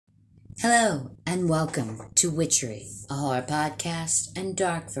Hello, and welcome to Witchery, a horror podcast and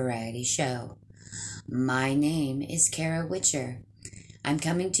dark variety show. My name is Kara Witcher. I'm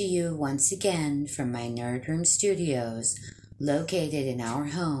coming to you once again from my Nerd Room studios, located in our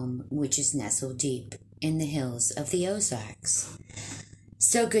home, which is nestled deep in the hills of the Ozarks.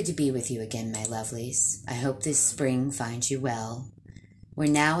 So good to be with you again, my lovelies. I hope this spring finds you well. We're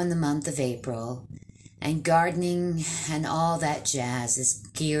now in the month of April, and gardening and all that jazz is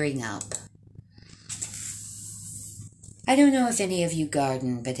gearing up. I don't know if any of you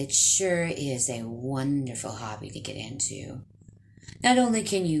garden, but it sure is a wonderful hobby to get into. Not only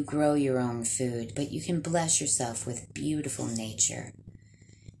can you grow your own food, but you can bless yourself with beautiful nature.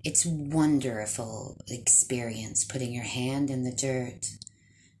 It's wonderful experience putting your hand in the dirt,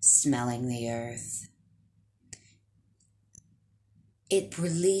 smelling the earth. It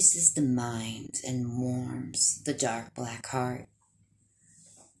releases the mind and warms the dark black heart.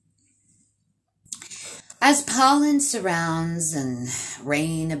 As pollen surrounds and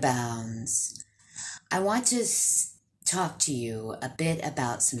rain abounds, I want to talk to you a bit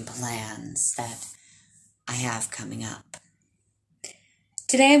about some plans that I have coming up.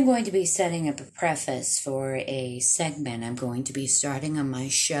 Today I'm going to be setting up a preface for a segment I'm going to be starting on my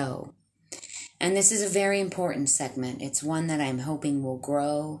show. And this is a very important segment. It's one that I'm hoping will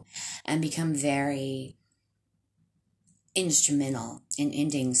grow and become very instrumental in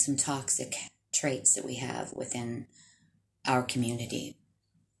ending some toxic traits that we have within our community.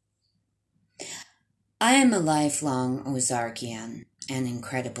 I am a lifelong Ozarkian and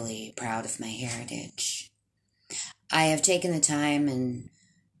incredibly proud of my heritage. I have taken the time and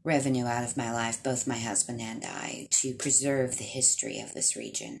revenue out of my life, both my husband and I, to preserve the history of this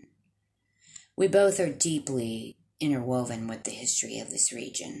region. We both are deeply interwoven with the history of this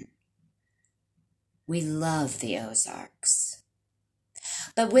region. We love the Ozarks.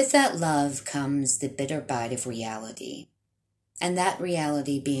 But with that love comes the bitter bite of reality, and that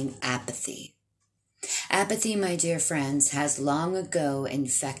reality being apathy. Apathy, my dear friends, has long ago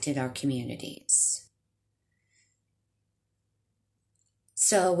infected our communities.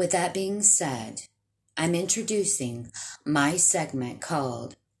 So with that being said, I'm introducing my segment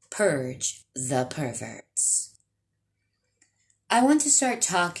called Purge the Perverts. I want to start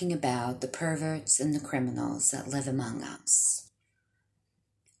talking about the perverts and the criminals that live among us.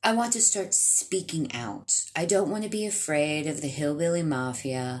 I want to start speaking out. I don't want to be afraid of the hillbilly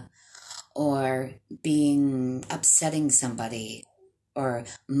mafia or upsetting somebody or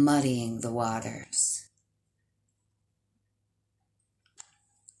muddying the waters.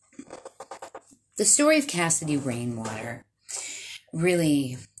 The story of Cassidy Rainwater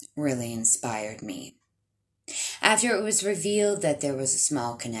really inspired me. After it was revealed that there was a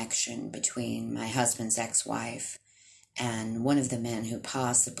small connection between my husband's ex-wife and one of the men who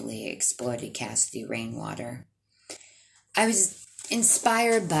possibly exploited Cassidy Rainwater, I was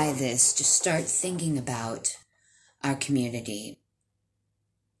inspired by this to start thinking about our community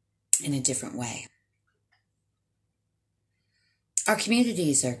in a different way. Our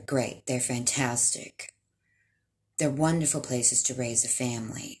communities are great. They're fantastic. They're wonderful places to raise a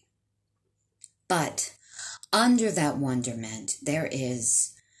family. But under that wonderment, there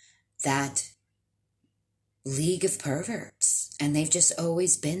is that league of perverts, and they've just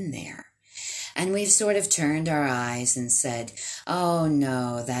always been there. And we've sort of turned our eyes and said, oh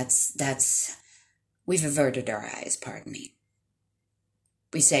no, we've averted our eyes, pardon me.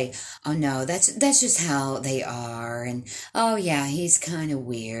 We say, oh no, that's just how they are, and oh yeah, he's kind of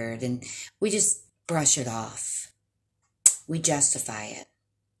weird, and we just brush it off. We justify it.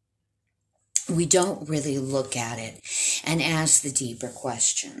 We don't really look at it and ask the deeper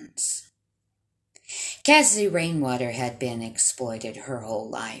questions. Cassidy Rainwater had been exploited her whole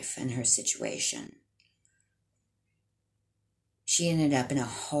life and her situation. She ended up in a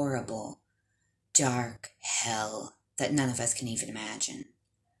horrible, dark hell that none of us can even imagine.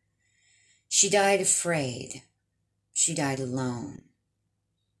 She died afraid. She died alone.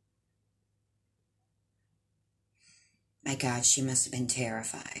 My God, she must have been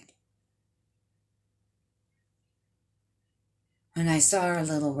terrified. When I saw her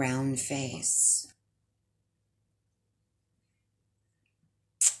little round face,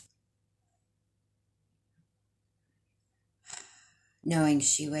 knowing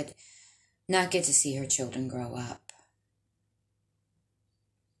she would not get to see her children grow up.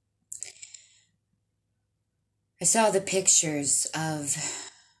 I saw the pictures of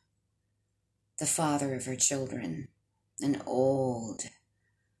the father of her children, an old,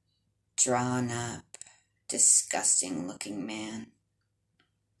 drawn up, disgusting looking man.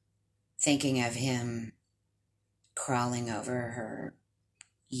 Thinking of him crawling over her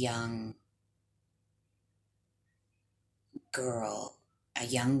young girl, a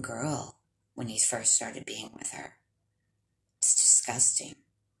young girl, when he first started being with her. It's disgusting.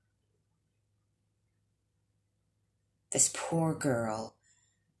 This poor girl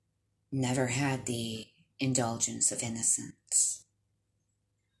never had the indulgence of innocence.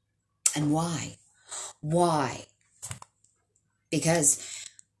 And why? Why? Because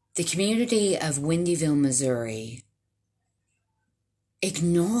the community of Windyville, Missouri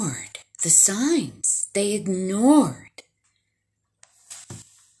ignored the signs. They ignored.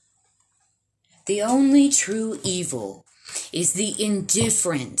 The only true evil is the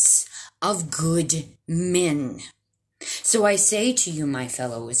indifference of good men. So I say to you, my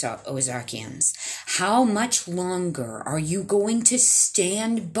fellow Ozarkians, how much longer are you going to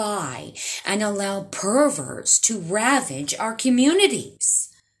stand by and allow perverts to ravage our communities?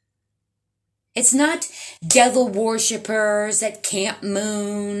 It's not devil worshippers at Camp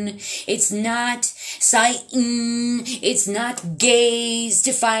Moon. It's not Satan. It's not gays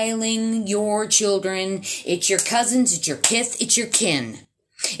defiling your children. It's your cousins. It's your kith. It's your kin.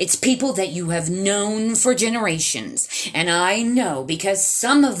 It's people that you have known for generations. And I know because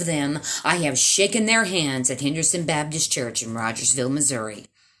some of them I have shaken their hands at Henderson Baptist Church in Rogersville, Missouri.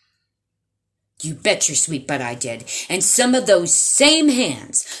 You bet your sweet butt I did. And some of those same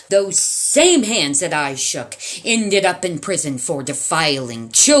hands that I shook, ended up in prison for defiling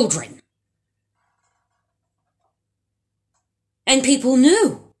children. And people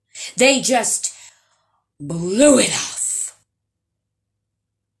knew. They just blew it off.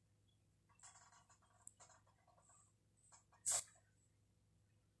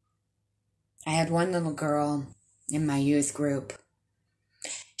 I had one little girl in my youth group.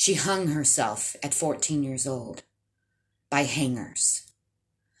 She hung herself at 14 years old by hangers,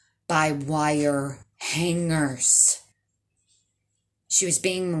 by wire hangers. She was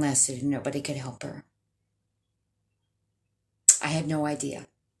being molested and nobody could help her. I had no idea.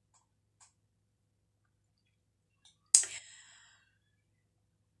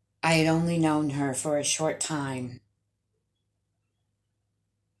 I had only known her for a short time.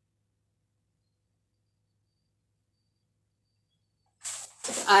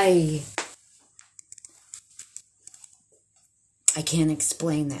 I can't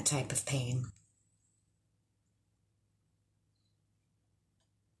explain that type of pain.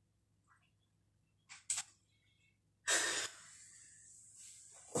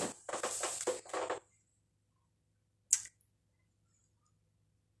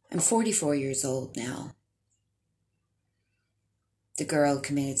 I'm 44 years old now. The girl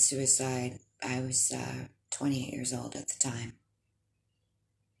committed suicide. I was 28 years old at the time.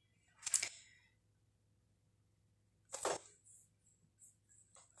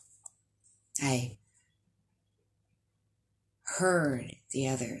 I heard the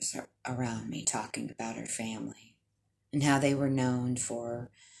others around me talking about her family and how they were known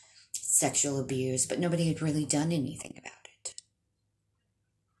for sexual abuse, but nobody had really done anything about it.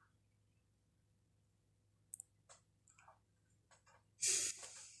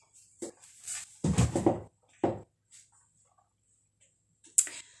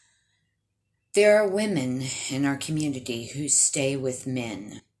 There are women in our community who stay with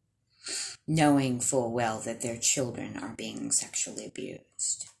men knowing full well that their children are being sexually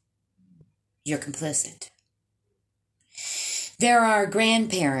abused. You're complicit. There are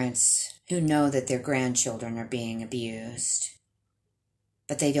grandparents who know that their grandchildren are being abused,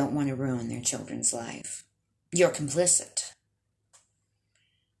 but they don't want to ruin their children's life. You're complicit.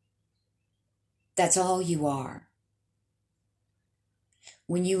 That's all you are.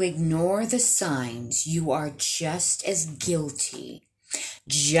 When you ignore the signs, you are just as guilty.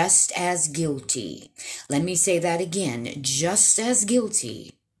 Just as guilty. Let me say that again. Just as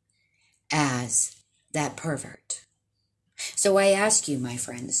guilty as that pervert. So I ask you, my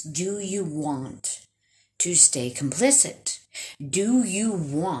friends, do you want to stay complicit? Do you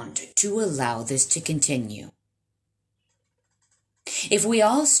want to allow this to continue? If we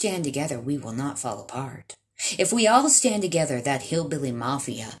all stand together, we will not fall apart. If we all stand together, that hillbilly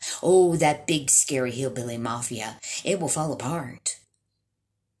mafia, oh, that big scary hillbilly mafia, it will fall apart.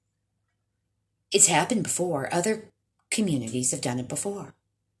 It's happened before. Other communities have done it before.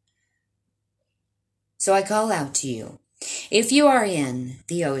 So I call out to you. If you are in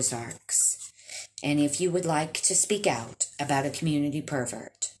the Ozarks, and if you would like to speak out about a community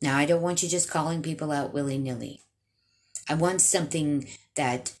pervert, now I don't want you just calling people out willy-nilly. I want something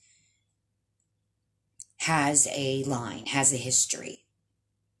that has a line, has a history.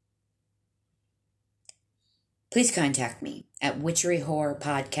 Please contact me at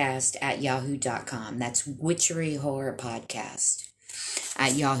witcheryhorrorpodcast@yahoo.com. That's witcheryhorrorpodcast.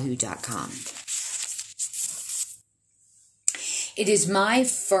 at yahoo.com. It is my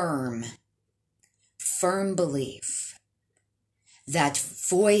firm belief that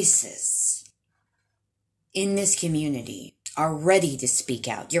voices in this community are ready to speak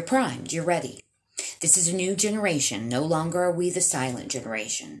out. You're primed. You're ready. This is a new generation. No longer are we the silent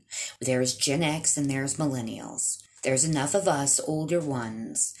generation. There's Gen X and there's millennials. There's enough of us older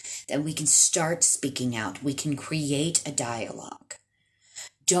ones that we can start speaking out. We can create a dialogue.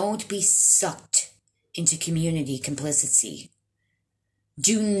 Don't be sucked into community complicity.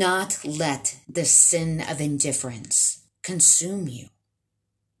 Do not let the sin of indifference consume you.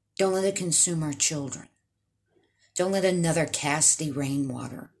 Don't let it consume our children. Don't let another Cassidy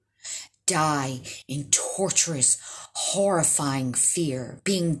Rainwater die in torturous, horrifying fear,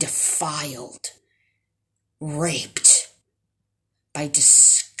 being defiled, raped by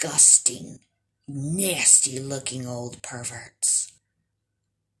disgusting, nasty-looking old perverts.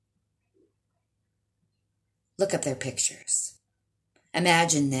 Look up their pictures.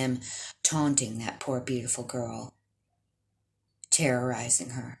 Imagine them taunting that poor, beautiful girl,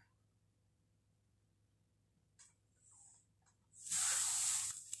 terrorizing her.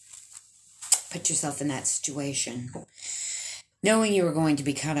 Put yourself in that situation, knowing you were going to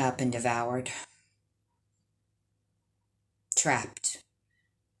be cut up and devoured, trapped,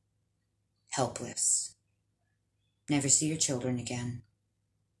 helpless, never see your children again.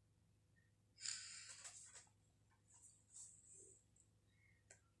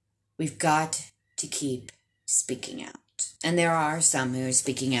 We've got to keep speaking out. And there are some who are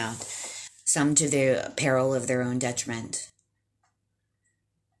speaking out, some to the peril of their own detriment.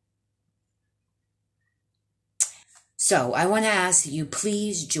 So I want to ask you,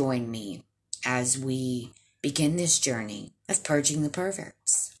 please join me as we begin this journey of purging the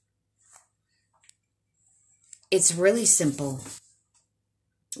perverts. It's really simple.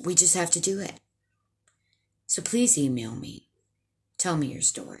 We just have to do it. So please email me. Tell me your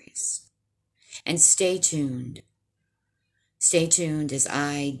stories. And stay tuned. Stay tuned as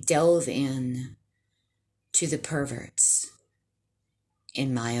I delve in to the perverts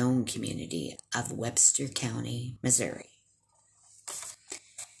in my own community of Webster County, Missouri.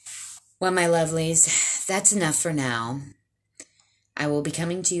 Well, my lovelies, that's enough for now. I will be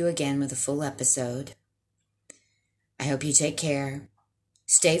coming to you again with a full episode. I hope you take care,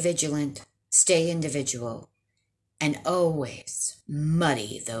 stay vigilant, stay individual, and always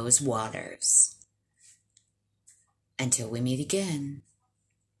muddy those waters. Until we meet again.